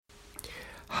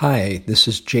Hi, this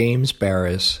is James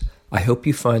Baraz. I hope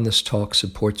you find this talk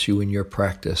supports you in your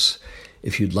practice.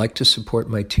 If you'd like to support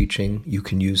my teaching, you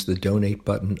can use the donate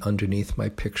button underneath my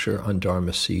picture on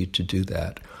Dharma Seed to do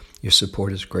that. Your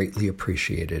support is greatly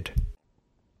appreciated.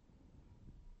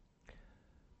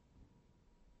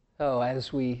 Oh,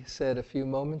 as we said a few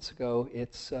moments ago,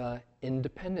 it's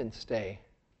Independence Day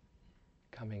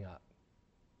coming up.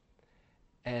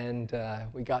 And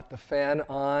we got the fan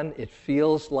on. It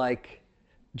feels like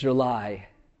July.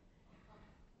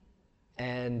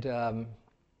 And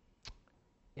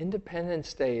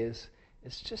Independence Day is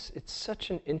it's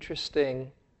such an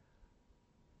interesting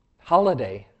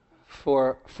holiday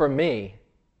for me,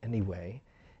 anyway.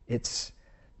 It's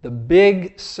the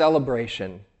big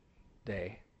celebration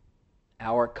day.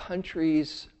 Our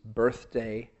country's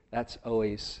birthday, that's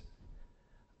always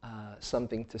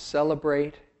something to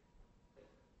celebrate.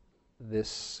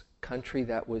 This country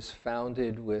that was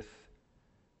founded with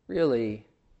really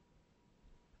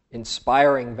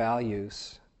inspiring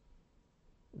values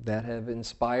that have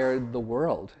inspired the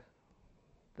world,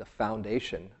 the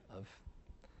foundation of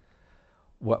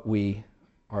what we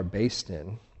are based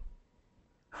in.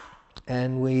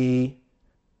 And we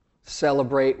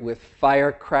celebrate with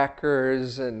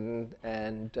firecrackers and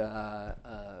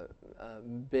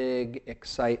big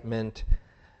excitement.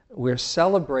 We're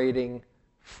celebrating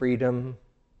freedom.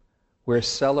 We're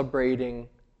celebrating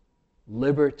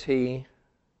liberty.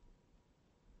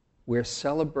 We're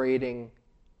celebrating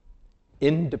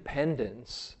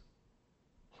independence.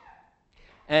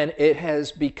 And it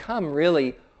has become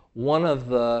really one of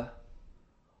the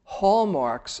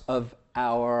hallmarks of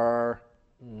our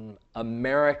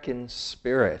American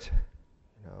spirit,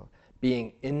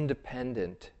 being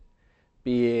independent,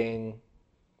 being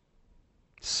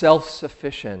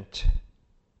self-sufficient,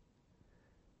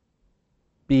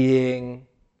 being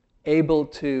able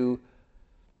to,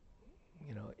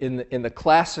 in the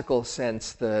classical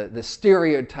sense, the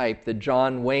stereotype, the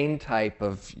John Wayne type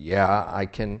of, I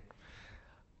can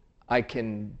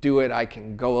do it, I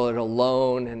can go it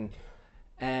alone,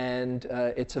 and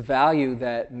it's a value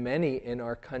that many in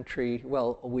our country,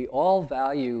 we all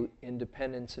value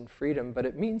independence and freedom, but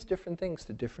it means different things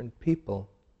to different people.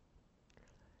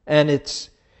 And it's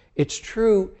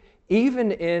true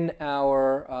even in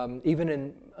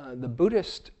the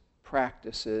Buddhist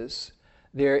practices.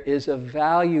 There is a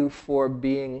value for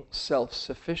being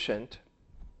self-sufficient.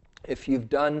 If you've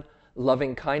done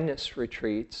loving-kindness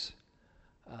retreats,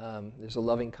 there's a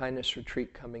loving-kindness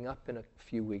retreat coming up in a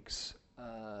few weeks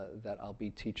that I'll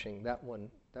be teaching. That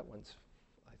one's, I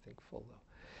think, full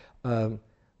though.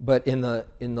 But in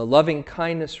the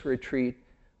loving-kindness retreat,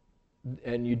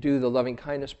 and you do the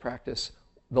loving-kindness practice,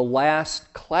 the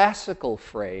last classical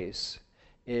phrase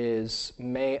is,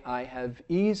 may I have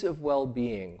ease of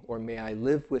well-being, or may I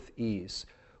live with ease,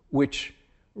 which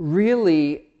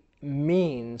really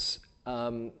means,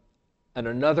 and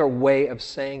another way of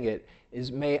saying it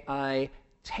is, may I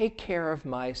take care of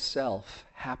myself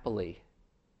happily.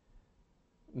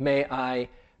 May I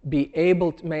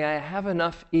have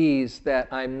enough ease that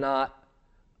I'm not,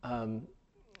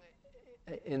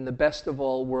 in the best of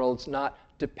all worlds, not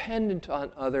dependent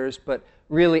on others, but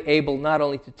really able not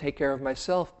only to take care of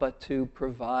myself, but to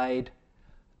provide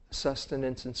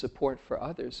sustenance and support for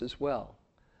others as well.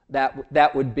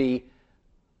 That would be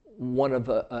one of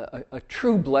a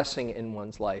true blessing in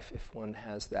one's life if one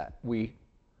has that. We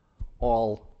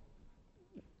all,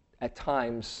 at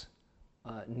times,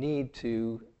 need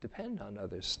to depend on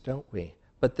others, don't we?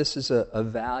 But this is a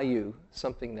value,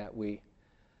 something that we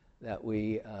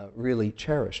really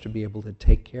cherish, to be able to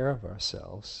take care of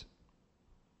ourselves.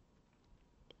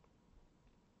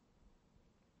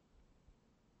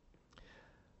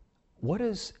 What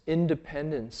does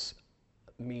independence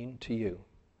mean to you?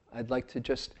 I'd like to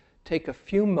just take a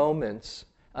few moments,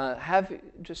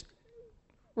 just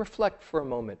reflect for a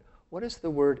moment. What does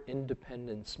the word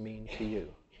independence mean to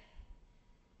you?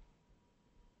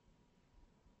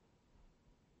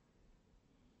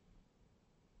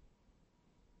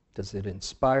 Does it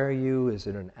inspire you? Is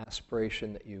it an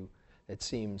aspiration that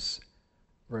seems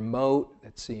remote,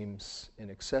 that seems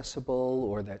inaccessible,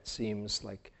 or that seems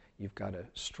like you've got a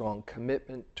strong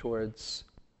commitment towards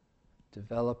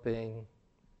developing?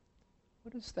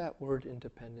 What does that word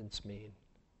independence mean?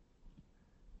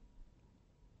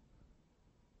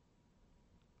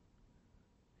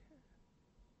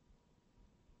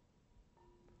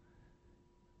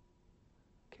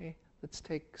 Okay, let's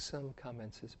take some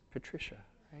comments. Is Patricia,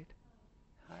 right?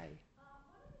 Hi.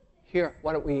 Here,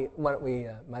 why don't we might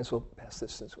as well pass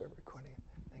this since we're recording it.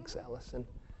 Thanks, Allison.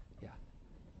 Yeah.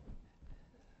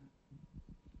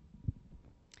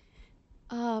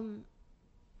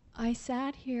 I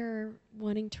sat here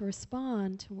wanting to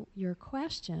respond to your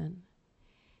question,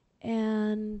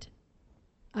 and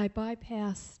I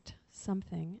bypassed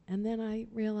something, and then I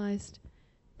realized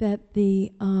that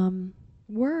the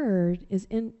word is,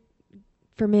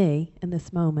 for me, in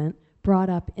this moment, brought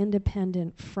up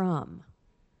independent from.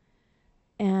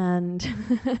 And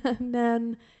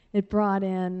then it brought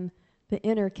in the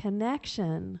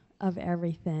interconnection of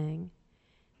everything.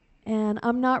 And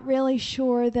I'm not really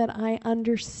sure that I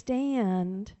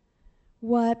understand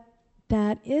what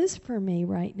that is for me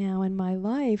right now in my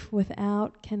life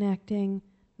without connecting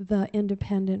the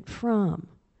independent from.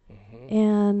 Mm-hmm.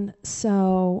 And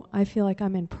so I feel like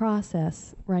I'm in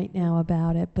process right now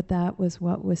about it, but that was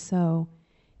what was so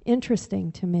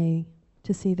interesting to me,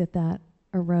 to see that that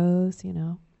arose, you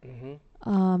know. Mm-hmm.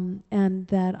 And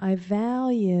that I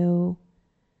value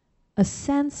a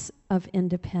sense of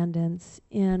independence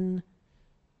in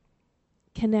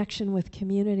connection with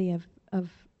community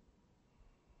of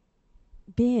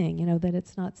being, you know, that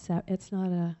it's not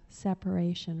a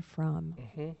separation from.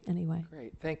 Mm-hmm. Anyway.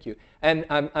 Great, thank you. And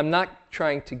I'm not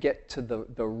trying to get to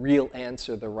the real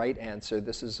answer, the right answer.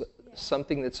 This is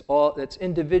something that's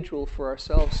individual for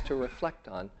ourselves to reflect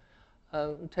on.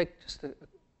 Take just a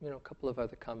couple of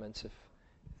other comments if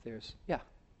there's, yeah.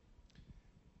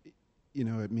 You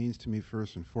know, it means to me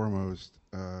first and foremost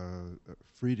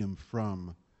freedom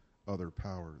from other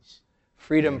powers.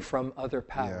 Freedom from other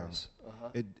powers. Yeah. Uh-huh.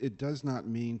 It does not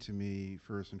mean to me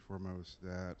first and foremost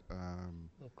that I'm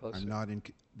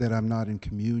not in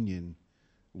communion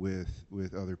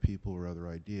with other people or other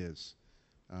ideas,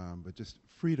 but just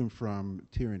freedom from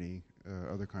tyranny,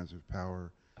 other kinds of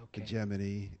power,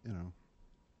 hegemony. You know.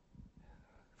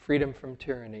 Freedom from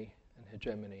tyranny and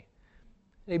hegemony.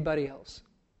 Anybody else?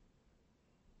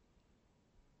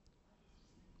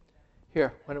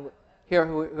 Here,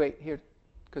 wait, here,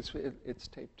 because it's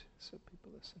taped, so people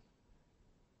listen.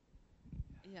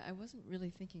 Yeah, I wasn't really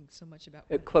thinking so much about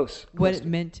what it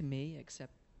meant to me,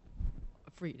 except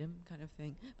a freedom kind of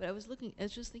thing. But I was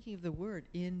just thinking of the word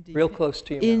independent. Real close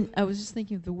to your mouth. I was just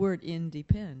thinking of the word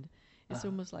independ. It's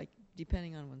almost like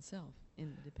depending on oneself.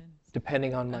 Independence.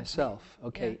 Depending on myself.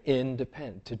 Okay, yeah.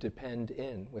 To depend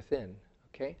within.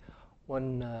 Okay,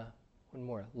 one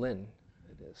more, Lynn.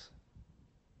 It is.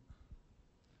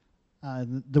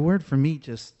 The word for me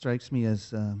just strikes me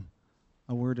as a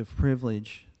word of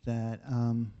privilege that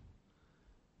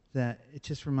it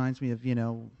just reminds me of, you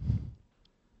know,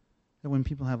 that when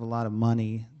people have a lot of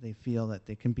money, they feel that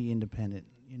they can be independent,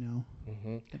 you know.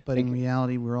 Mm-hmm. But in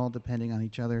reality, we're all depending on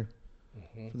each other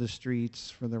for the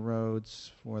streets, for the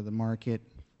roads, for the market,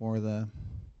 for the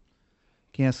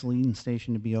gasoline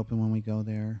station to be open when we go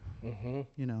there. Mm-hmm.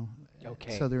 You know.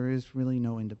 Okay. So there is really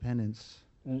no independence.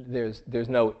 There's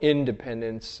no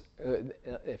independence.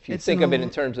 If you think of it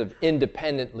in terms of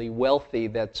independently wealthy,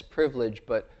 that's privilege,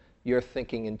 but you're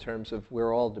thinking in terms of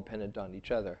we're all dependent on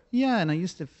each other. Yeah, and I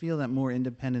used to feel that more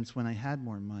independence when I had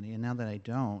more money, and now that I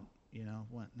don't, you know,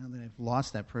 now that I've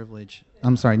lost that privilege, you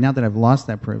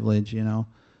know,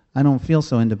 I don't feel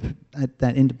so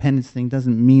that independence thing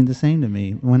doesn't mean the same to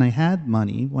me. When I had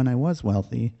money, when I was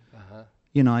wealthy,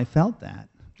 you know, I felt that.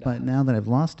 But now that I've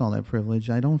lost all that privilege,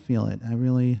 I don't feel it.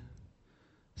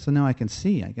 So now I can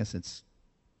see. I guess it's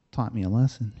taught me a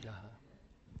lesson.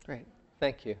 Great.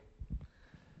 Thank you.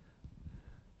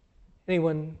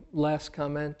 Anyone last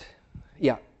comment?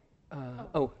 Yeah.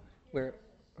 Where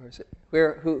is it?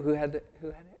 Who had it?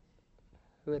 Who had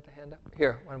the hand up?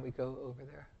 Here, why don't we go over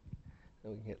there?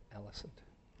 Then we can get Allison.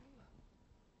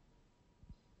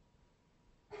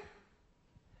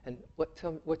 And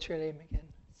what's your name again?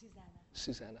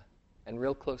 Susanna. And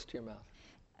real close to your mouth.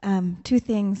 Two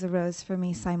things arose for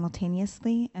me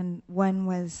simultaneously, and one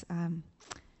was a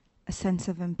sense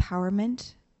of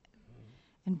empowerment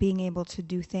and being able to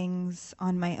do things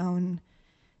on my own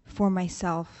for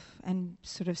myself and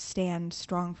sort of stand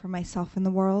strong for myself in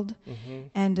the world. Mm-hmm.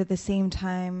 And at the same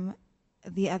time,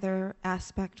 the other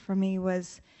aspect for me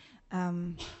was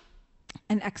an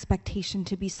expectation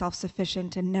to be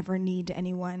self-sufficient and never need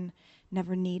anyone,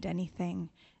 never need anything,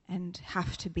 and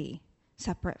have to be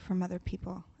separate from other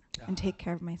people and take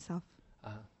care of myself.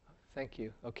 Thank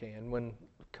you. Okay, and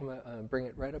bring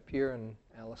it right up here, and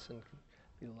Allison can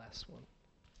be the last one.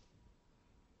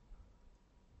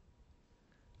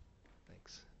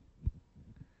 Thanks.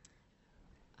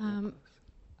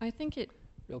 I think it...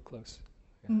 Real close.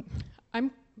 Yeah.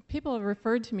 People have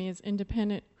referred to me as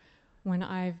independent when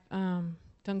I've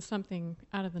done something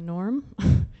out of the norm.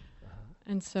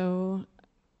 And so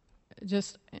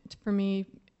just for me,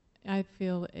 I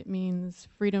feel it means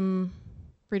freedom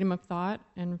of thought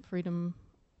and freedom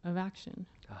of action.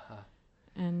 Uh-huh.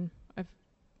 And I've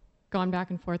gone back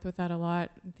and forth with that a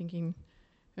lot, thinking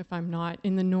if I'm not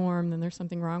in the norm, then there's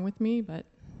something wrong with me, but...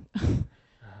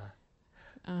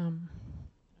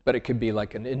 But it could be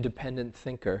like an independent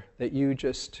thinker, that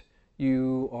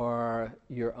you are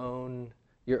your own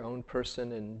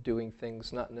person and doing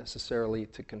things not necessarily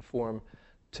to conform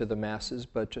to the masses,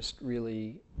 but just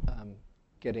really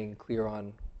getting clear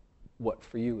on what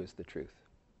for you is the truth.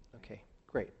 Okay,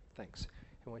 great, thanks.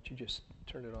 And why don't you just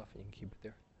turn it off and you can keep it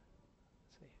there.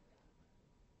 Let's see.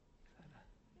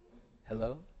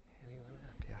 Hello? Anyone?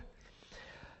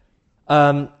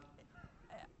 Yeah.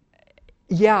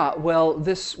 Yeah, well,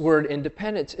 this word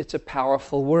independence, it's a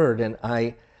powerful word, and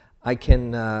I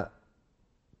can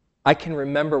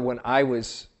remember when I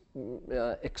was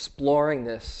exploring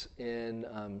this in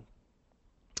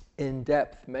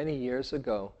depth many years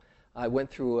ago. I went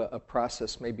through a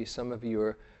process, maybe some of you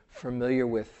are familiar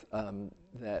with,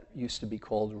 that used to be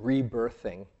called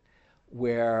rebirthing,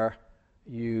 where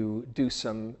you do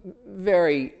some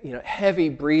very heavy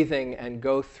breathing and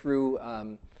go through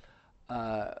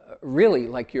really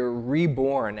like you're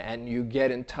reborn, and you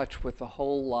get in touch with a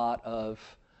whole lot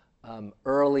of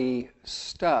early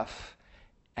stuff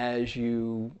as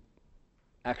you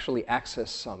actually access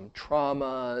some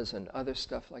traumas and other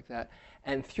stuff like that.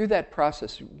 And through that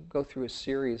process, you go through a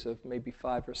series of maybe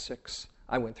 5 or 6,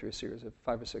 I went through a series of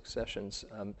 5 or 6 sessions,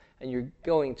 and you're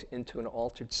going into an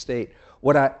altered state.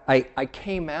 What I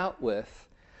came out with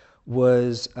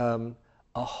was a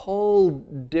whole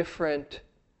different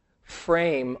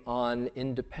frame on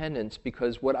independence,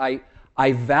 because what I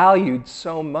valued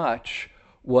so much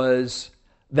was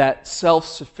that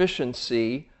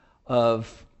self-sufficiency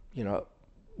of,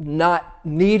 not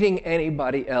needing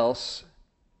anybody else,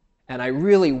 and I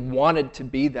really wanted to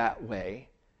be that way.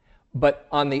 But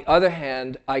on the other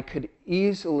hand, I could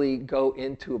easily go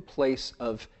into a place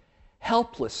of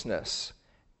helplessness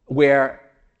where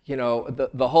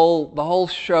the whole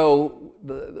show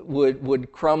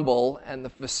would crumble, and the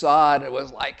facade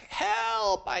was like,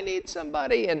 help, I need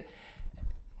somebody. And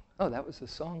oh, that was the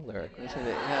song lyric, wasn't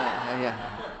it? Yeah.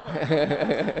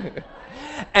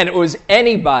 And it was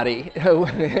anybody.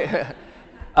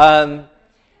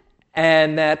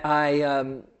 And that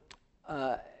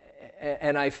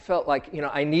I felt like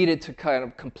I needed to kind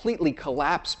of completely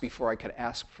collapse before I could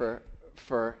ask for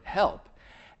help.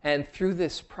 And through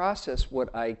this process, what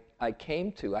I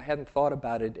came to, I hadn't thought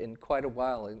about it in quite a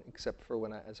while, except for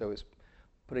as I was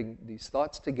putting these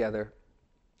thoughts together.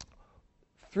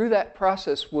 Through that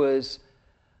process was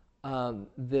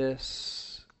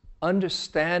this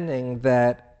understanding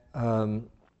that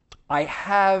I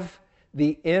have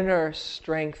the inner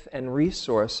strength and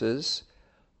resources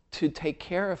to take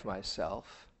care of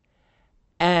myself,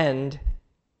 and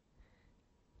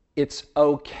it's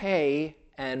okay,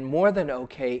 and more than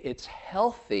okay, it's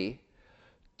healthy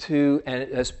and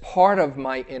as part of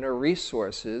my inner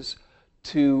resources,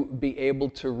 to be able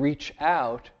to reach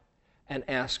out and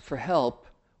ask for help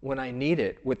when I need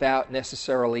it without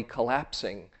necessarily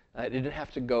collapsing. I didn't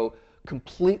have to go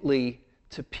completely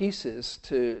to pieces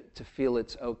to feel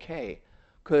it's okay,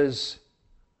 because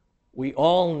we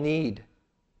all need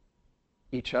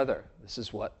each other. This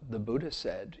is what the Buddha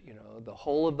said. The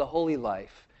whole of the holy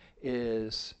life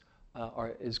is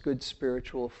good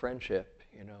spiritual friendship.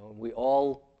 We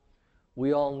all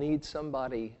need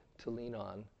somebody to lean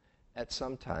on at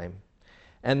some time,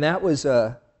 and that was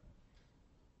a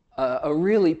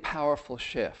really powerful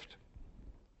shift.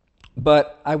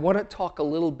 But I want to talk a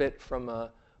little bit from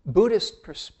a Buddhist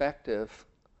perspective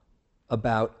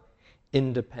about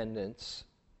independence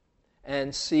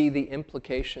and see the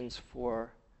implications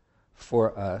for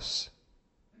us.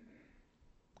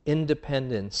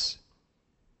 Independence.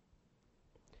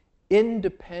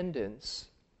 Independence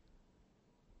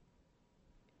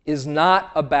is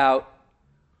not about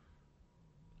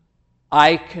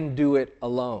I can do it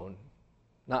alone,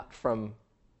 not from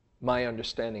my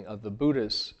understanding of the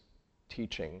Buddha's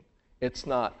teaching. It's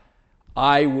not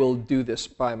I will do this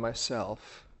by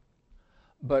myself,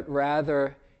 but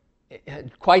rather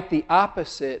quite the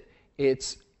opposite.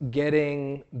 It's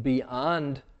getting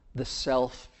beyond the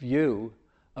self-view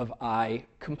of I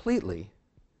completely.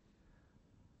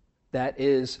 That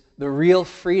is the real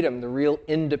freedom, the real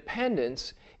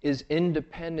independence is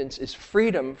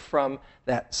freedom from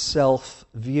that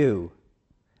self-view.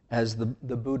 As the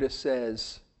Buddha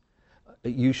says,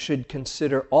 you should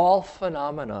consider all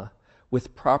phenomena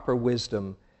with proper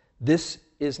wisdom. This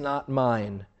is not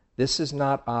mine. This is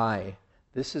not I.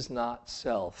 This is not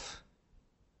self.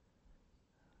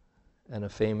 And a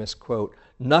famous quote,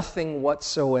 nothing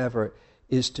whatsoever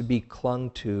is to be clung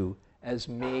to as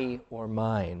me or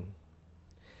mine.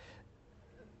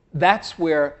 That's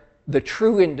where the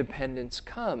true independence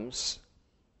comes,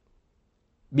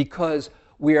 because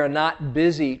we are not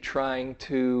busy trying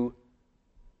to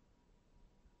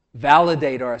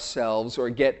validate ourselves or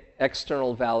get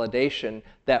external validation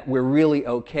that we're really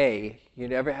okay. You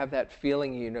never have that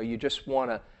feeling, you just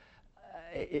want to,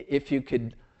 if you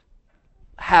could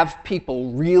have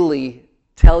people really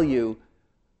tell you,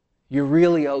 you're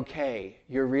really okay,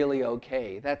 you're really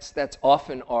okay. That's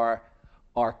often our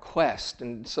quest.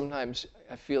 And sometimes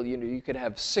I feel, you could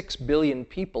have 6 billion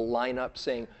people line up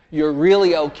saying, you're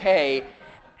really okay,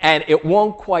 and it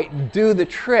won't quite do the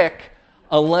trick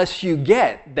unless you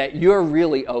get that you're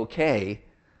really okay.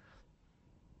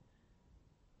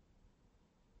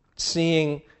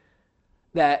 Seeing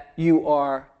that you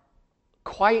are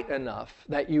quite enough,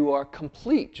 that you are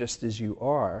complete just as you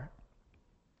are.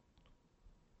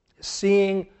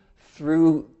 Seeing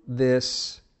through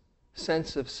this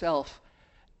sense of self,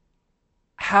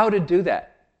 how to do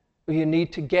that? You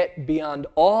need to get beyond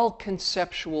all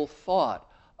conceptual thought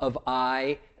of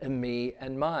I and me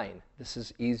and mine. This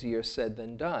is easier said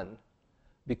than done,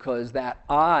 because that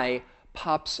I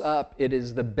pops up. It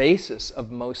is the basis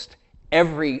of most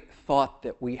every thought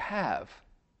that we have.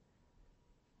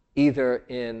 Either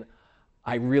in,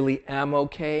 I really am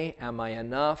okay, am I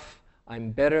enough,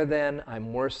 I'm better than,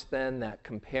 I'm worse than, that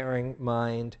comparing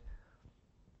mind.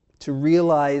 To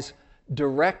realize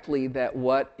directly that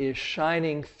what is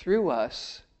shining through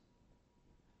us,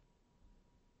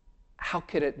 how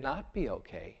could it not be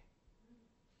okay?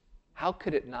 How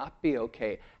could it not be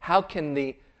okay? How can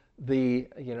Ajahn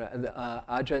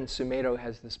Sumedho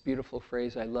has this beautiful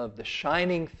phrase I love, the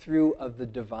shining through of the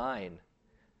divine.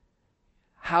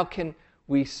 How can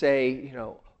we say,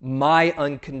 my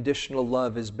unconditional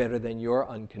love is better than your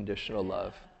unconditional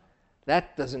love?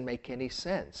 That doesn't make any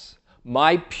sense.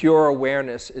 My pure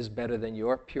awareness is better than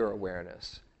your pure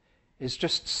awareness. It's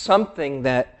just something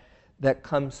that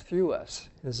comes through us.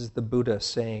 This is the Buddha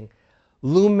saying,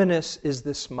 luminous is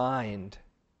this mind,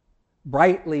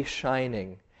 brightly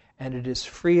shining, and it is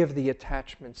free of the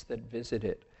attachments that visit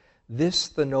it. This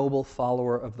the noble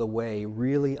follower of the way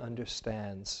really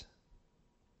understands.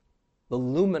 The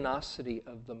luminosity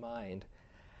of the mind.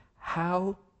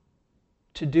 How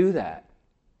to do that?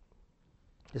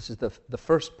 This is the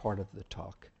first part of the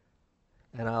talk.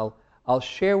 And I'll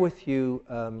share with you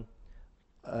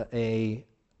a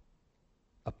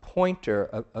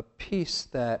pointer, a piece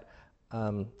that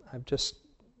I've just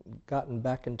gotten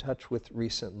back in touch with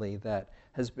recently that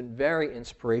has been very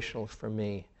inspirational for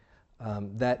me.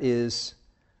 It's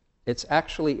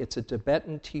a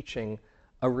Tibetan teaching,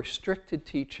 a restricted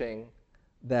teaching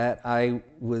that I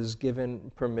was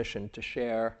given permission to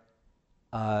share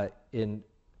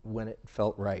when it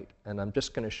felt right. And I'm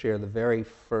just going to share the very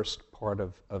first part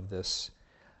of this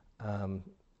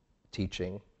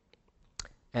teaching.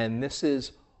 And this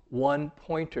is one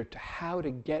pointer to how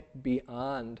to get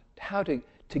beyond, how to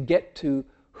get to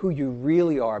who you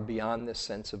really are beyond this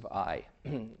sense of I.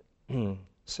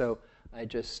 So I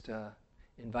just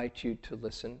invite you to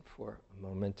listen for a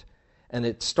moment. And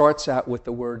it starts out with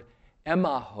the word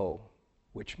emaho,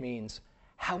 which means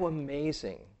how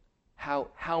amazing,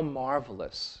 how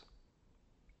marvelous.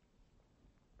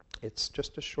 It's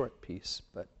just a short piece,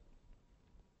 but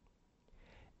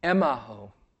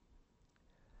emaho,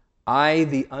 I,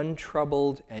 the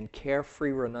untroubled and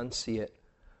carefree renunciate,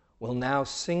 will now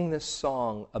sing this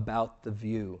song about the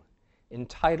view,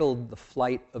 entitled The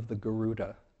Flight of the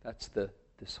Garuda. That's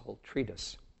this whole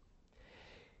treatise.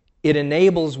 It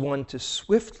enables one to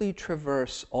swiftly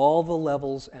traverse all the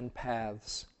levels and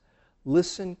paths.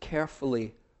 Listen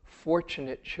carefully,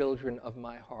 fortunate children of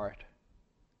my heart.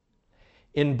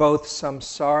 In both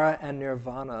samsara and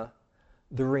nirvana,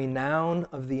 the renown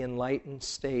of the enlightened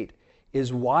state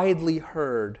is widely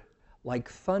heard like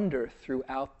thunder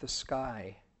throughout the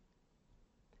sky.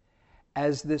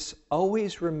 As this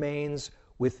always remains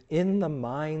within the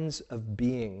minds of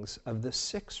beings of the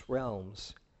 6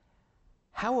 realms,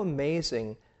 how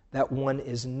amazing that one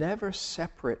is never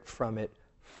separate from it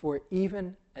for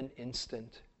even an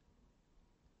instant.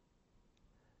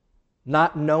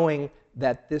 Not knowing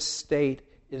that this state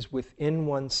is within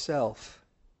oneself,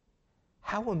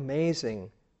 how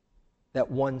amazing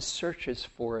that one searches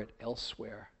for it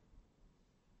elsewhere.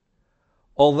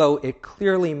 Although it is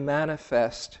clearly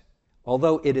manifest,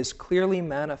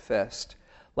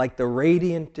 like the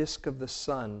radiant disk of the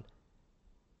sun,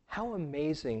 how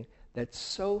amazing that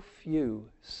so few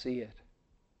see it.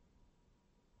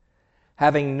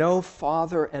 Having no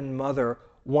father and mother,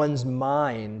 one's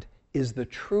mind is the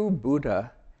true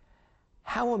Buddha.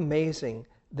 How amazing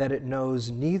that it knows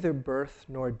neither birth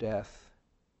nor death.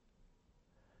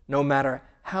 No matter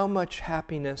how much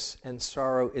happiness and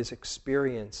sorrow is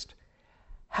experienced,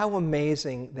 how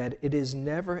amazing that it is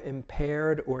never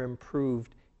impaired or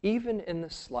improved, even in the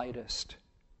slightest.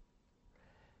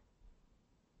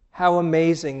 How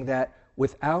amazing that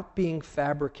without being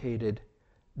fabricated,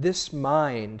 this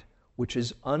mind, which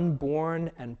is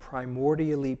unborn and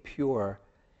primordially pure,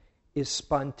 is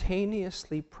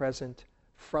spontaneously present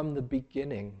from the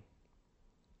beginning.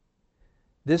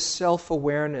 This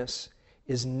self-awareness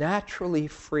is naturally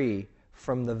free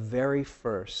from the very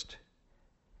first.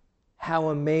 How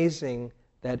amazing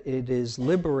that it is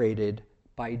liberated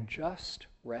by just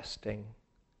resting,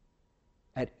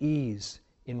 at ease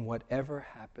in whatever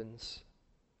happens.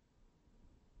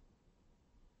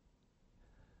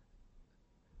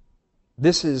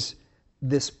 This is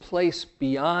this place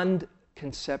beyond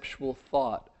conceptual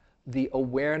thought, the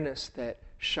awareness that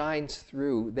shines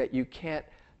through, that you can't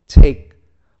take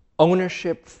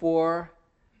ownership for,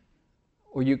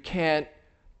 or you can't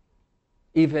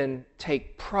even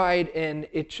take pride in.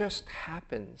 It just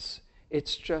happens.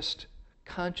 It's just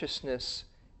consciousness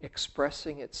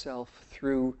expressing itself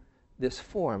through this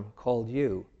form called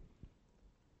you.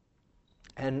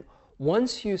 And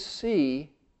once you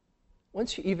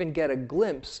even get a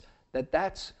glimpse that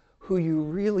that's who you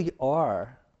really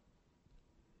are,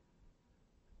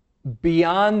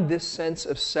 beyond this sense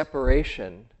of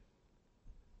separation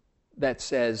that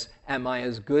says, am I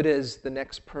as good as the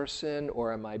next person,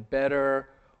 or am I better,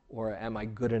 or am I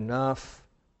good enough,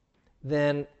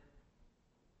 then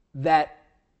that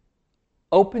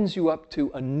opens you up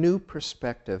to a new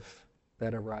perspective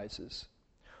that arises,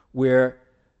 where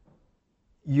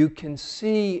you can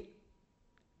see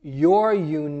your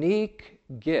unique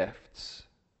gifts,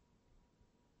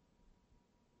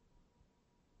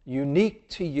 unique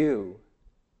to you,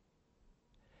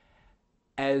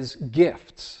 as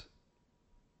gifts,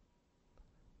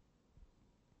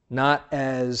 not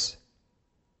as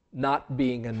not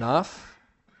being enough.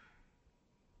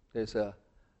 There's a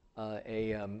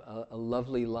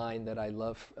lovely line that I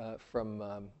love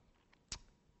from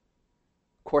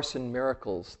Course in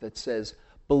Miracles that says,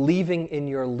 believing in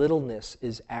your littleness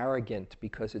is arrogant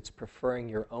because it's preferring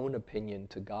your own opinion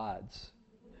to God's.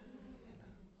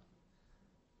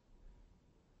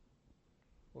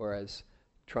 Or as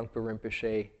Trungpa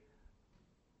Rinpoche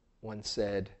once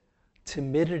said,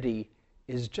 timidity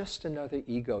is just another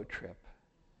ego trip.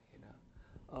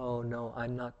 Oh no,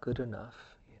 I'm not good enough.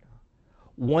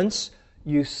 Once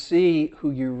you see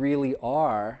who you really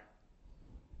are,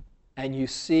 and you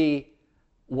see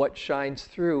what shines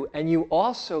through, and you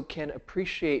also can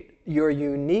appreciate your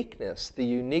uniqueness, the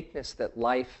uniqueness that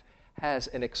life has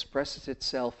and expresses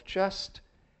itself just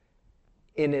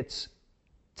in its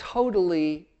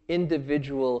totally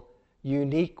individual,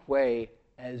 unique way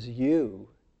as you,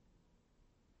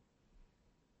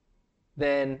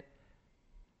 then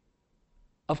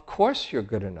of course you're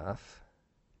good enough.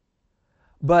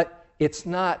 But it's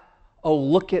not, oh,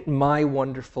 look at my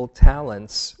wonderful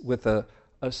talents with a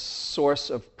source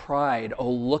of pride, oh,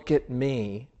 look at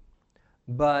me.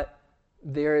 But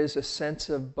there is a sense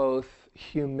of both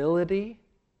humility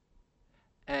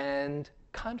and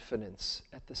confidence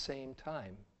at the same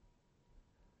time.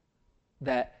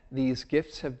 That these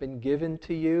gifts have been given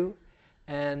to you,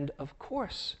 and of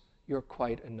course you're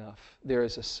quite enough. There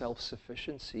is a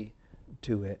self-sufficiency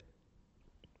to it.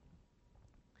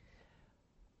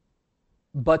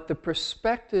 But the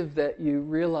perspective that you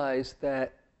realize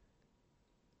that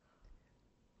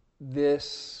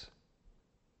this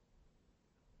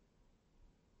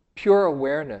pure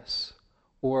awareness,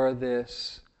 or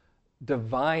this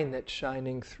divine that's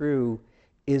shining through,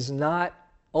 is not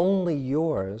only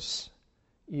yours,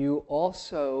 you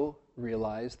also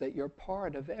realize that you're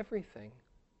part of everything.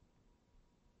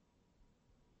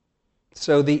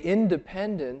 So the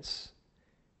independence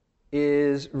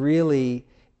is really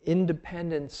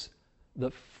independence,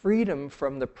 the freedom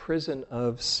from the prison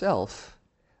of self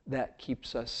that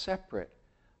keeps us separate,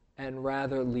 and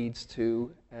rather leads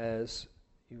to, as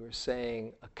you were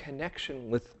saying, a connection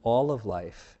with all of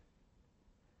life.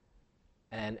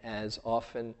 And as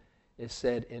often is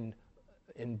said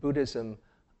in Buddhism,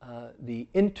 the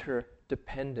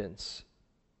interdependence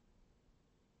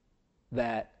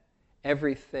that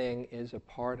everything is a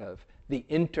part of, the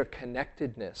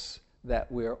interconnectedness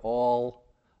that we're all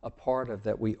a part of,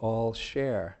 that we all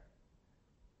share.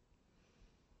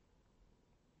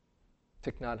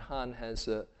 Thich Nhat Hanh has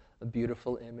a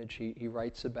beautiful image he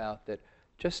writes about, that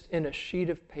just in a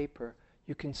sheet of paper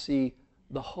you can see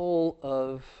the whole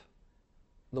of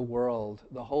the world,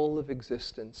 the whole of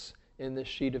existence in this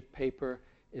sheet of paper.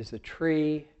 is the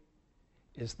tree,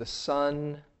 is the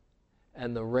sun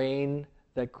and the rain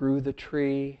that grew the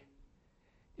tree,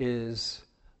 is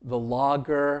the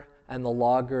logger and the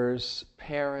logger's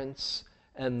parents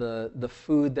and the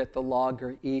food that the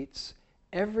logger eats.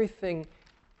 Everything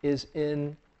is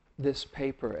in this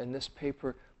paper, and this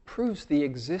paper proves the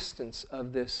existence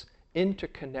of this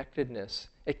interconnectedness.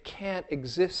 It can't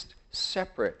exist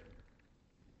separate,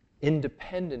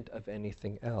 independent of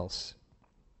anything else.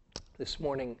 This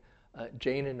morning,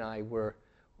 Jane and I were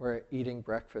eating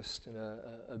breakfast in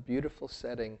a beautiful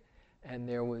setting, and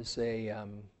there was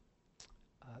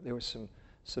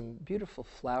some beautiful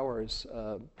flowers,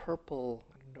 purple,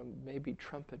 I don't know, maybe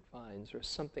trumpet vines or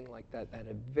something like that, that had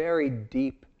a very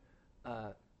deep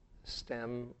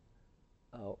stem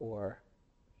or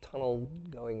tunnel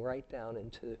going right down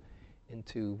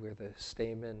into where the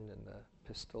stamen and the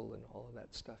pistil and all of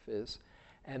that stuff is.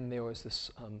 And there was this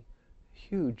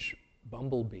huge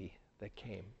bumblebee that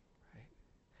came, right?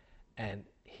 And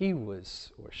he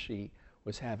was, or she,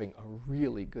 was having a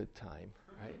really good time,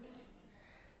 right?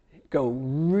 Go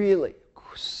really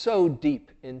so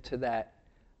deep into that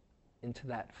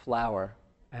flower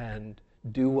and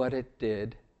do what it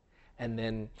did, and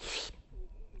then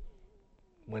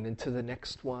went into the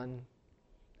next one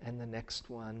and the next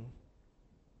one.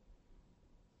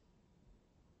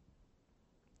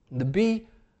 The bee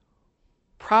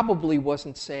probably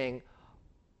wasn't saying,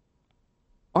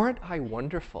 "Aren't I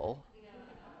wonderful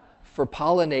for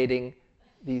pollinating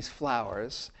these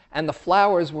flowers?" And the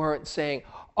flowers weren't saying,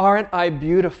 "Aren't I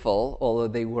beautiful?" although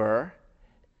they were.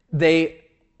 They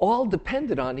all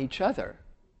depended on each other.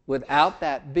 Without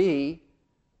that bee,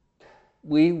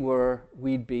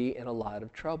 we'd be in a lot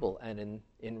of trouble. And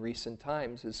in recent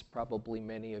times, as probably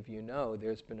many of you know,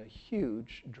 there's been a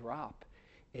huge drop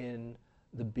in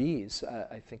the bees.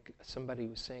 I think somebody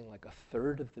was saying like a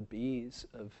third of the bees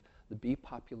of the bee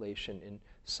population in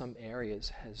some areas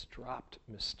has dropped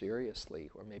mysteriously,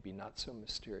 or maybe not so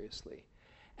mysteriously.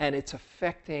 And it's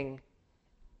affecting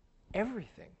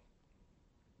everything.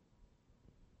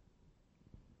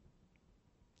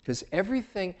 Because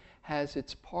everything has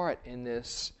its part in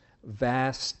this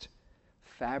vast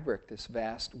fabric, this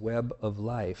vast web of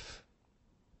life.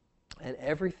 And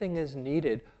everything is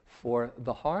needed for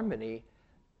the harmony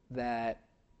that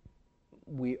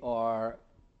we are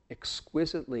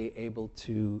exquisitely able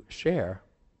to share.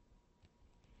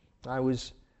 I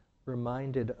was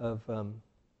reminded of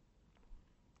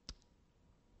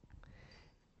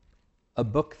a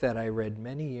book that I read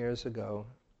many years ago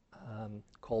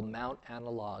called Mount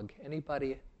Analog.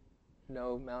 Anybody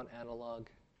know Mount Analog? A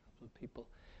couple of people.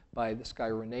 By this guy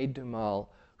René Dumal,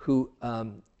 who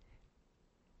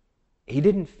he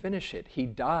didn't finish it. He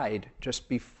died just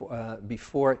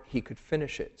before he could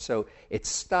finish it. So it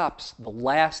stops, the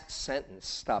last sentence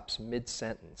stops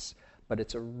mid-sentence, but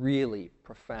it's a really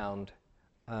profound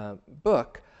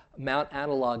book. Mount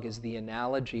Analog is the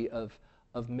analogy of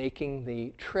making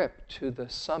the trip to the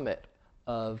summit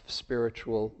of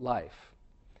spiritual life.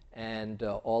 And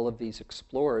all of these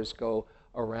explorers go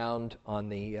around on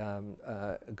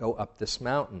go up this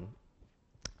mountain.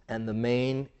 And the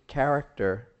main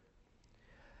character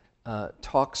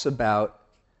talks about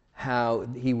how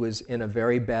he was in a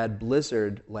very bad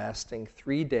blizzard lasting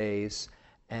 3 days,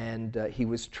 and he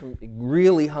was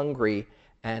really hungry,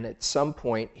 and at some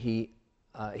point he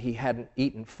hadn't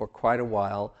eaten for quite a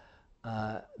while.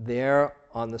 There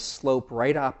on the slope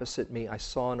right opposite me, I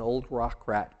saw an old rock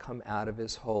rat come out of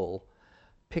his hole.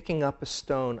 Picking up a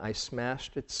stone, I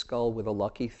smashed its skull with a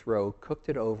lucky throw, cooked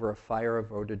it over a fire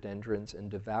of rhododendrons, and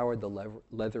devoured the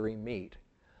leathery meat.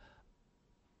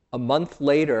 A month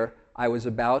later, I was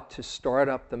about to start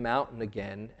up the mountain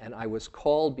again, and I was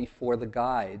called before the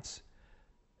guides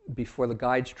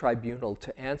tribunal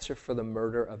to answer for the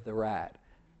murder of the rat.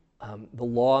 The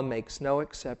law makes no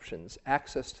exceptions.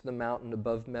 Access to the mountain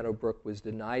above Meadowbrook was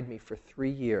denied me for 3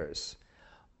 years.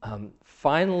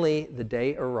 Finally, the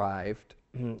day arrived.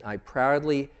 I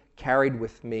proudly carried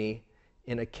with me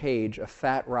in a cage a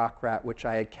fat rock rat which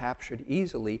I had captured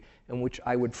easily and which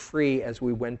I would free as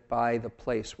we went by the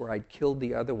place where I'd killed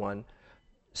the other one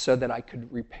so that I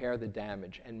could repair the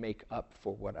damage and make up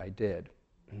for what I did.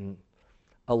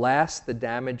 Alas, the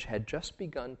damage had just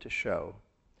begun to show.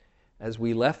 As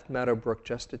we left Meadowbrook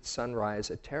just at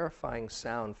sunrise, a terrifying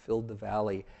sound filled the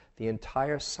valley. The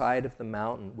entire side of the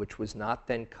mountain, which was not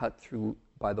then cut through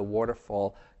by the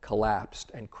waterfall,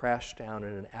 collapsed and crashed down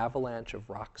in an avalanche of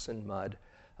rocks and mud.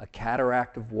 A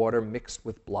cataract of water mixed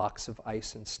with blocks of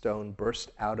ice and stone burst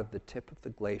out of the tip of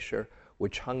the glacier,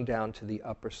 which hung down to the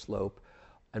upper slope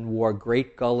and wore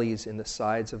great gullies in the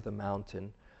sides of the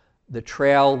mountain. The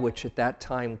trail, which at that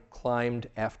time climbed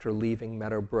after leaving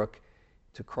Meadowbrook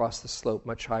to cross the slope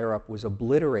much higher up, was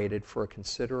obliterated for a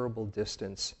considerable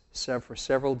distance. For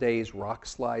several days, rock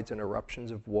slides and eruptions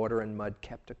of water and mud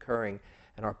kept occurring,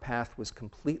 and our path was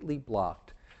completely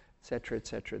blocked, etc.,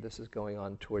 etc. This is going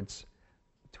on towards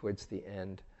the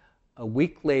end. A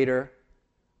week later,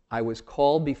 I was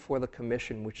called before the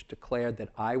commission, which declared that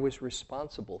I was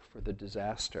responsible for the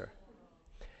disaster.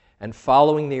 And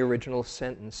following the original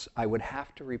sentence, I would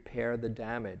have to repair the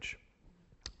damage.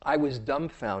 I was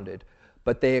dumbfounded,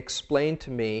 but they explained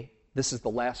to me, this is the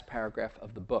last paragraph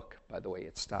of the book, by the way,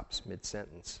 it stops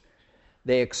mid-sentence.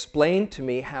 They explained to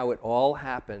me how it all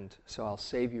happened, so I'll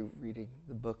save you reading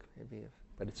the book, maybe,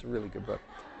 but it's a really good book.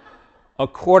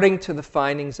 According to the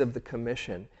findings of the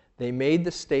commission, they made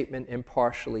the statement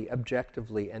impartially,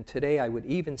 objectively, and today I would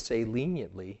even say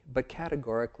leniently, but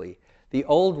categorically. The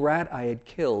old rat I had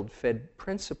killed fed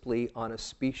principally on a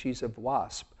species of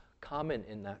wasp, common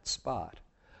in that spot.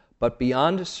 But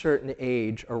beyond a certain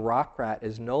age, a rock rat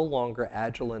is no longer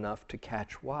agile enough to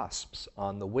catch wasps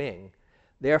on the wing.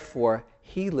 Therefore,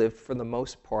 he lived for the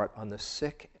most part on the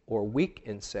sick or weak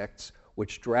insects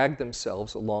which dragged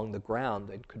themselves along the ground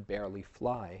and could barely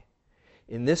fly.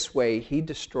 In this way, he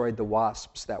destroyed the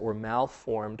wasps that were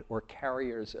malformed or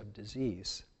carriers of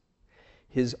disease.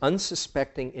 His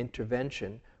unsuspecting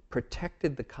intervention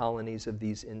protected the colonies of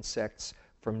these insects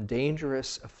from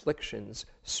dangerous afflictions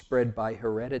spread by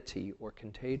heredity or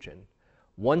contagion.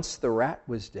 Once the rat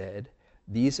was dead,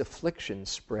 these afflictions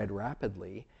spread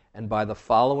rapidly, and by the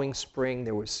following spring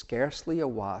there was scarcely a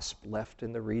wasp left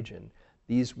in the region.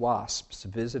 These wasps,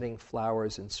 visiting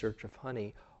flowers in search of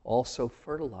honey, also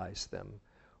fertilized them.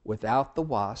 Without the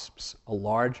wasps, a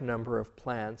large number of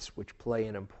plants, which play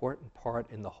an important part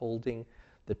in the holding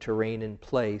the terrain in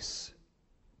place,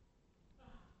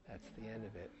 that's the end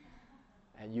of it.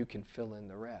 And you can fill in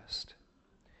the rest.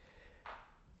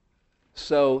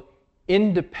 So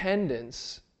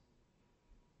independence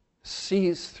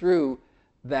sees through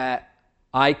that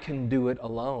I can do it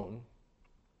alone.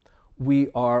 We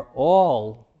are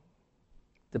all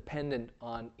dependent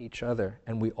on each other,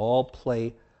 and we all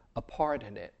play a part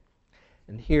in it.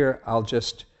 And here I'll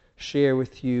just share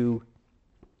with you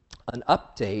an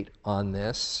update on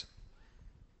this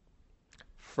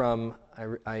from,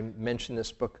 I mentioned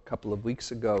this book a couple of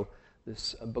weeks ago,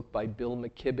 a book by Bill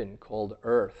McKibben called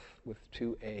Earth with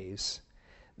 2 A's.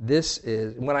 This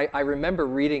is, when I remember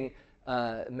reading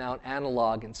Mount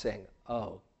Analog and saying,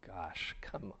 oh gosh,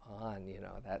 come on,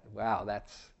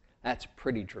 that's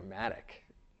pretty dramatic.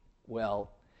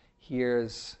 Well,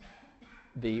 here's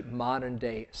the modern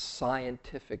day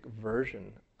scientific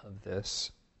version of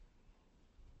this.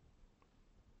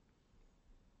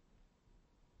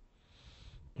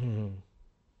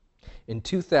 In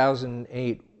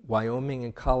 2008, Wyoming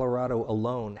and Colorado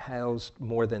alone housed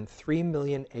more than 3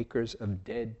 million acres of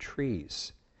dead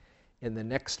trees. In the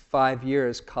next 5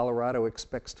 years, Colorado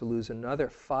expects to lose another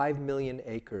 5 million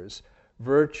acres,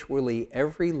 virtually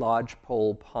every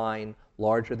lodgepole pine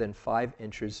larger than 5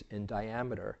 inches in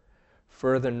diameter.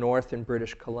 Further north in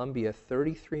British Columbia,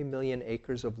 33 million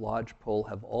acres of lodgepole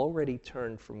have already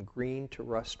turned from green to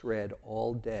rust red,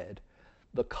 all dead.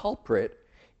 The culprit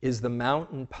is the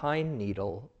mountain pine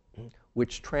needle,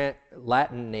 which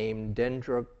Latin name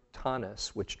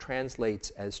Dendrotonus, which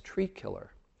translates as tree killer.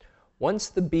 Once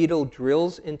the beetle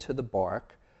drills into the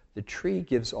bark, the tree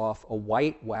gives off a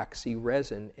white waxy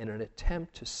resin in an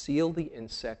attempt to seal the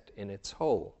insect in its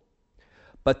hole.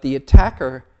 But the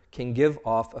attacker can give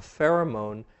off a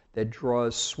pheromone that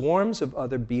draws swarms of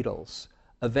other beetles.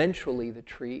 Eventually, the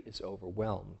tree is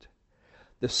overwhelmed.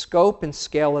 The scope and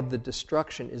scale of the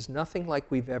destruction is nothing like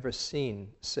we've ever seen,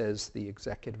 says the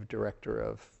executive director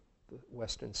of the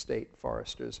Western State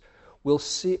Foresters.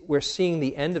 We're seeing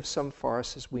the end of some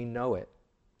forests as we know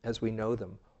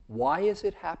them. Why is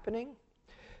it happening?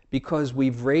 Because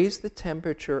we've raised the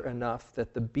temperature enough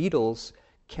that the beetles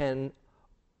can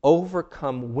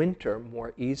overcome winter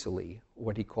more easily,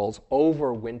 what he calls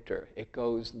overwinter. It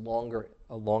goes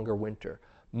a longer winter.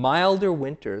 Milder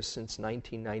winters since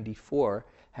 1994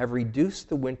 have reduced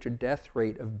the winter death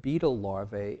rate of beetle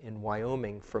larvae in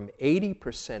Wyoming from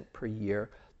 80% per year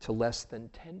to less than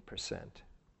 10%.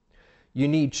 You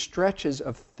need stretches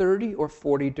of 30 or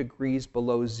 40 degrees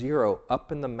below zero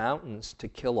up in the mountains to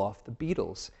kill off the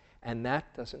beetles, and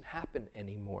that doesn't happen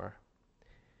anymore.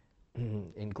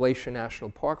 In Glacier National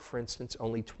Park, for instance,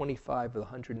 only 25 of the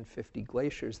 150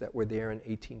 glaciers that were there in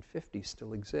 1850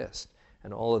 still exist,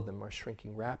 and all of them are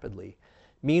shrinking rapidly.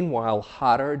 Meanwhile,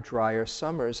 hotter, drier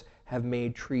summers have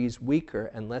made trees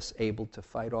weaker and less able to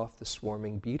fight off the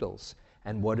swarming beetles.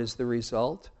 And what is the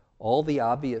result? All the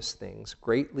obvious things: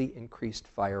 greatly increased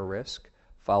fire risk,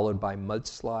 followed by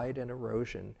mudslide and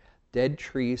erosion, dead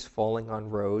trees falling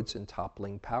on roads and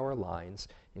toppling power lines.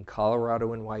 In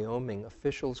Colorado and Wyoming,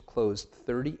 officials closed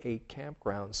 38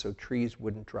 campgrounds so trees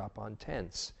wouldn't drop on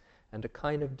tents. And a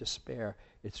kind of despair.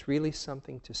 It's really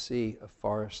something to see, a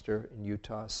forester in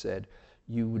Utah said.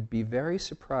 You would be very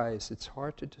surprised. It's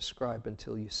hard to describe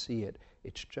until you see it.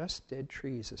 It's just dead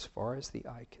trees as far as the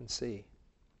eye can see.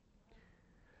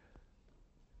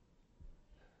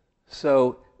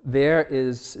 So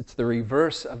it's the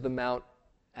reverse of the Mount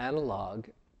analog.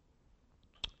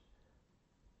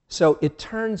 So it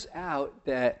turns out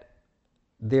that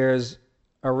there's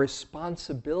a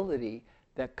responsibility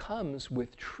that comes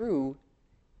with true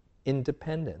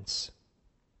independence.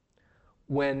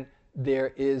 When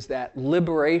there is that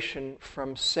liberation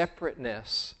from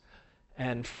separateness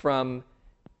and from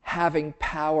having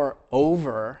power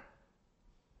over,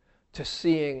 to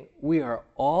seeing we are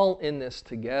all in this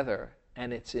together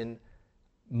and it's in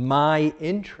my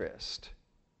interest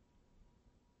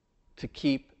to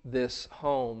keep this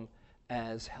home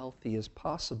as healthy as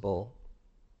possible.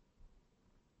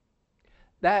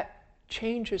 That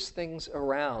changes things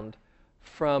around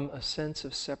from a sense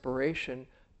of separation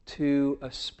to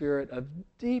a spirit of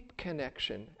deep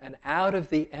connection. And out of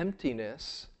the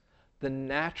emptiness, the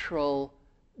natural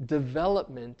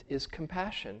development is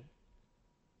compassion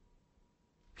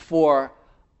for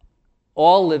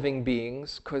all living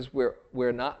beings, because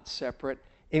we're not separate,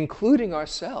 including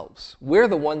ourselves. We're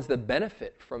the ones that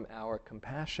benefit from our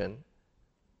compassion,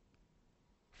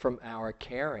 from our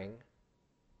caring,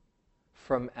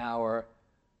 from our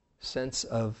sense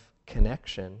of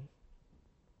connection.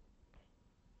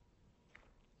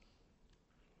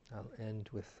 I'll end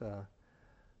with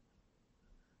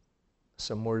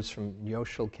some words from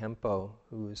Nyoshul Khenpo,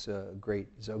 who is a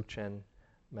great Dzogchen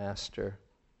master.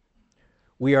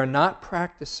 We are not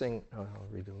practicing, I'll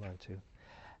read it line too.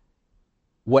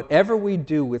 Whatever we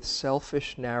do with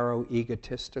selfish, narrow,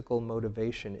 egotistical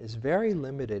motivation is very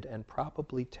limited and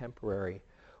probably temporary.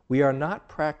 We are not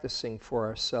practicing for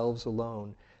ourselves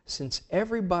alone, since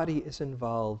everybody is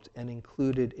involved and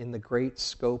included in the great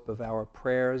scope of our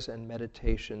prayers and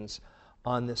meditations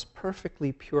on this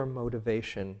perfectly pure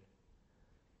motivation.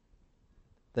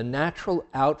 The natural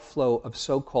outflow of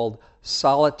so-called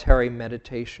solitary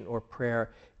meditation or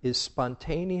prayer is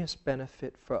spontaneous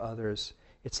benefit for others.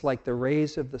 It's like the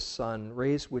rays of the sun,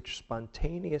 rays which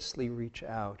spontaneously reach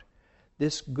out.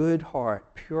 This good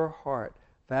heart, pure heart,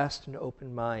 vast and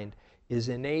open mind, is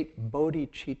innate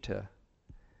bodhicitta.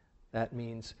 That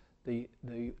means the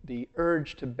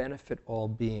urge to benefit all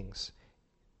beings.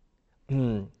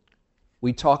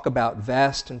 We talk about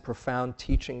vast and profound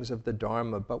teachings of the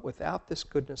Dharma, but without this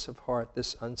goodness of heart,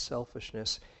 this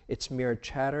unselfishness, it's mere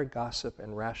chatter, gossip,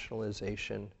 and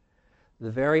rationalization. The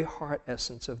very heart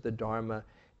essence of the Dharma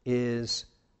is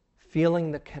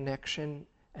feeling the connection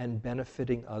and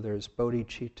benefiting others,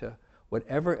 bodhicitta.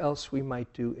 Whatever else we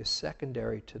might do is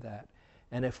secondary to that.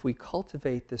 And if we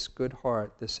cultivate this good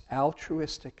heart, this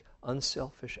altruistic,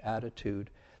 unselfish attitude,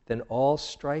 then all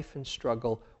strife and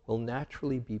struggle will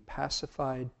naturally be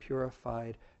pacified,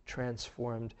 purified,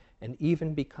 transformed, and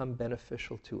even become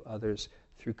beneficial to others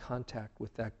through contact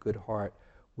with that good heart,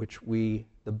 which we,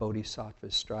 the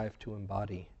bodhisattvas, strive to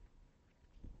embody.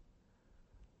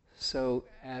 So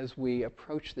as we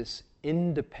approach this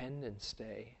Independence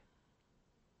Day,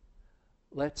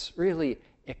 let's really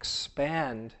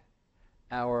expand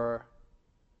our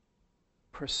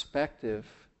perspective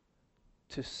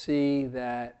to see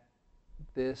that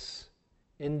this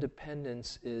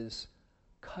independence is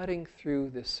cutting through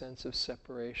this sense of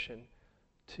separation,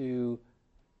 to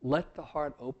let the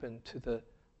heart open to the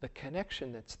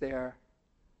connection that's there,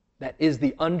 that is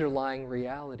the underlying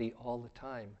reality all the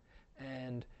time,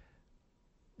 and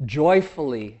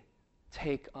joyfully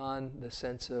take on the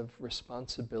sense of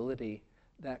responsibility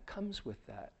that comes with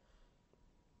that.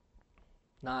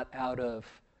 Not out of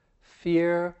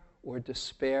fear or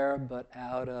despair, but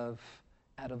out of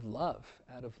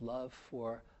love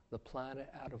for the planet,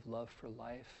 out of love for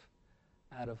life,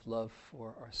 out of love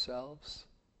for ourselves,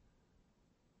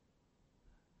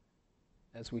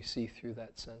 as we see through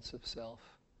that sense of self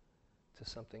to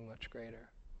something much greater.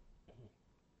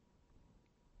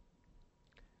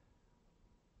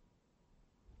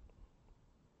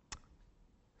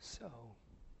 So,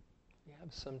 we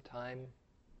have some time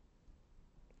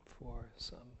for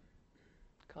some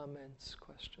comments,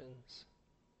 questions.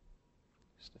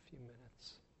 Just a few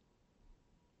minutes.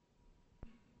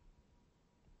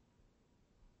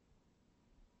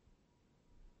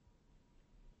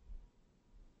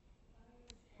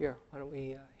 Here, why don't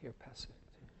we pass it?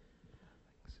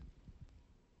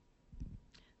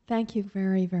 Thank you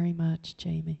very, very much,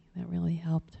 Jamie. That really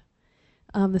helped.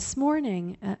 This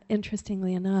morning,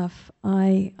 interestingly enough,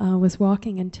 I was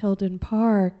walking in Tilden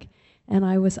Park, and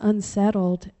I was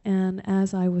unsettled, and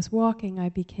as I was walking, I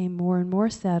became more and more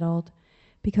settled,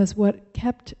 because what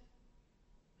kept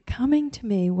coming to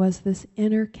me was this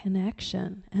inner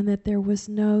connection, and that there was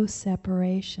no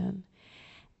separation,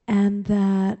 and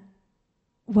that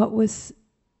what was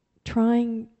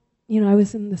trying, I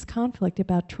was in this conflict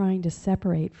about trying to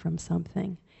separate from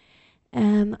something.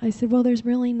 And I said, well, there's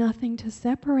really nothing to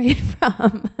separate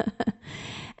from.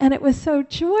 And it was so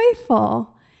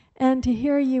joyful. And to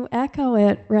hear you echo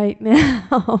it right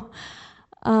now,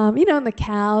 and the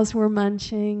cows were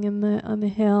munching on the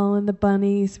hill, and the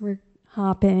bunnies were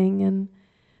hopping, and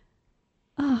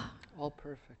all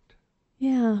perfect.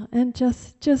 Yeah, and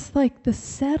just like the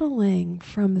settling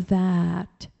from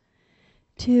that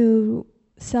to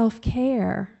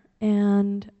self-care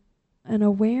and an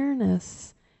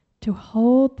awareness to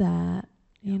hold that,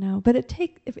 But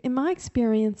in my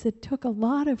experience, it took a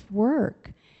lot of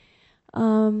work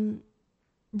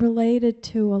related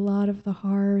to a lot of the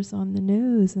horrors on the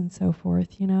news and so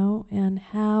forth, and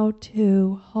how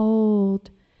to hold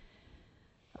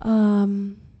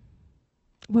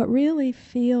what really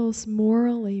feels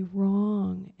morally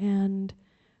wrong, and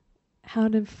how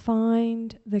to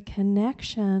find the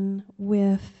connection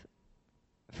with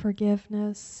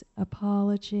forgiveness,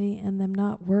 apology, and them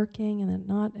not working, and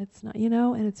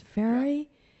and it's very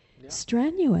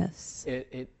strenuous.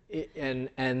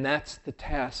 And that's the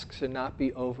task, to not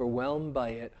be overwhelmed by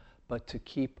it, but to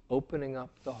keep opening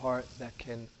up the heart that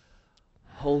can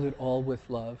hold it all with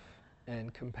love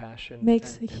and compassion.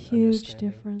 Makes and a huge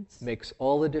difference. Makes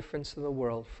all the difference in the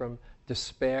world, from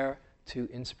despair to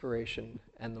inspiration.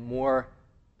 And the more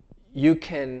you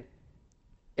can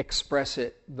express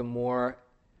it, the more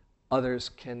others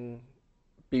can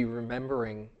be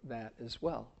remembering that as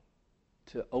well.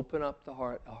 To open up the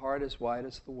heart, a heart as wide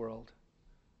as the world.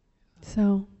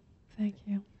 So, thank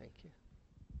you. Thank you.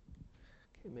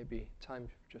 Okay, maybe time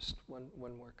for just one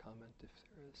more comment, if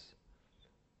there is.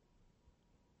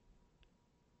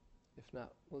 If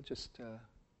not, we'll just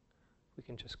we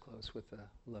can just close with a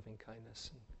loving kindness.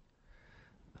 And,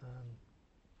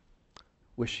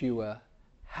 wish you a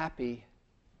happy,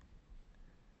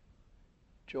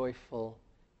 joyful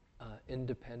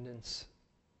Independence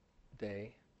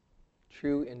Day,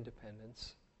 true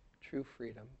independence, true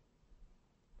freedom.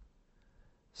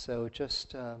 So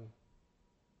just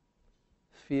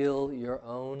feel your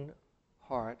own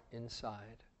heart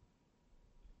inside,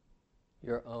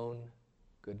 your own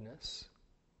goodness,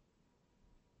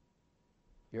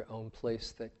 your own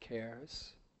place that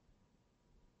cares.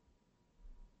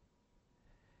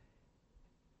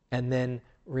 And then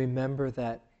remember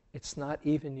that it's not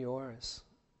even yours.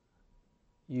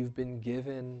 You've been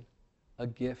given a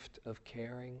gift of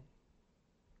caring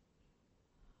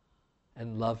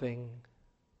and loving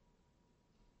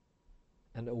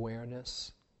and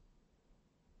awareness.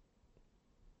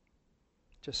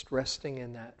 Just resting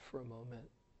in that for a moment.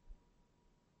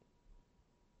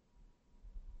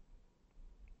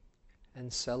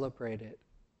 And celebrate it.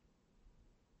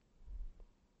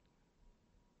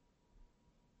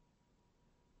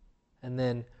 And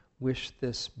then wish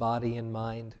this body and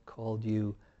mind called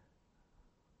you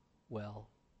well.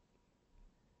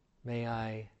 May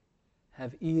I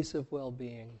have ease of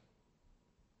well-being.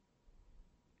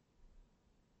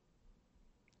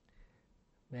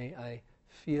 May I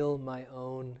feel my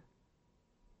own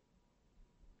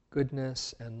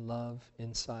goodness and love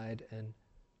inside and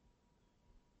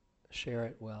share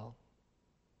it well.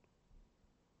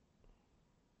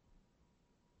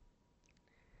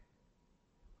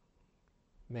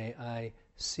 May I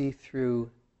see through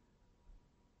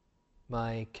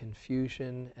my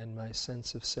confusion and my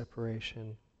sense of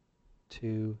separation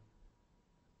to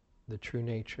the true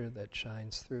nature that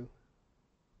shines through.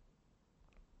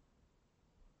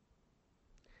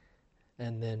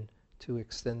 And then to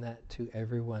extend that to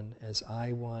everyone, as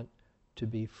I want to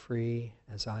be free,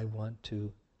 as I want to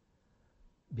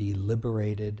be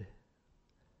liberated.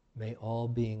 May all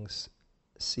beings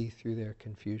see through their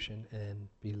confusion and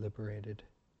be liberated.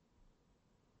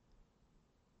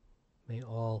 May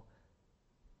all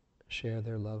share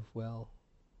their love well.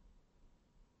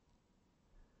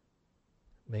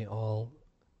 May all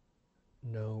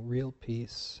know real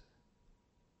peace.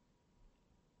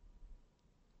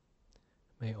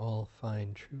 May all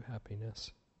find true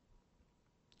happiness.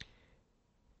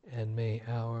 And may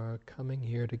our coming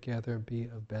here together be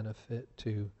of benefit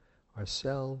to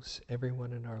ourselves,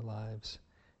 everyone in our lives,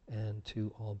 and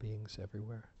to all beings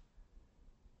everywhere.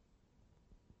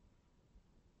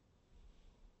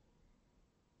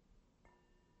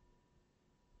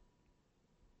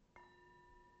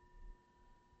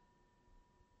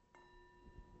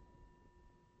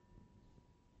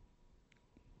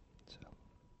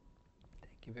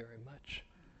 Thank you very much.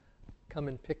 Come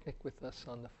and picnic with us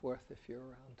on the 4th if you're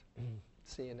around.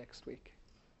 See you next week.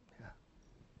 Yeah.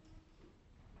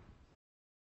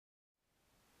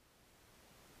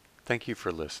 Thank you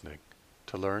for listening.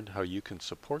 To learn how you can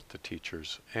support the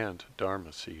teachers and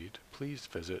Dharma Seed, please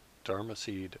visit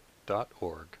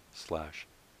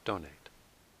dharmaseed.org/donate.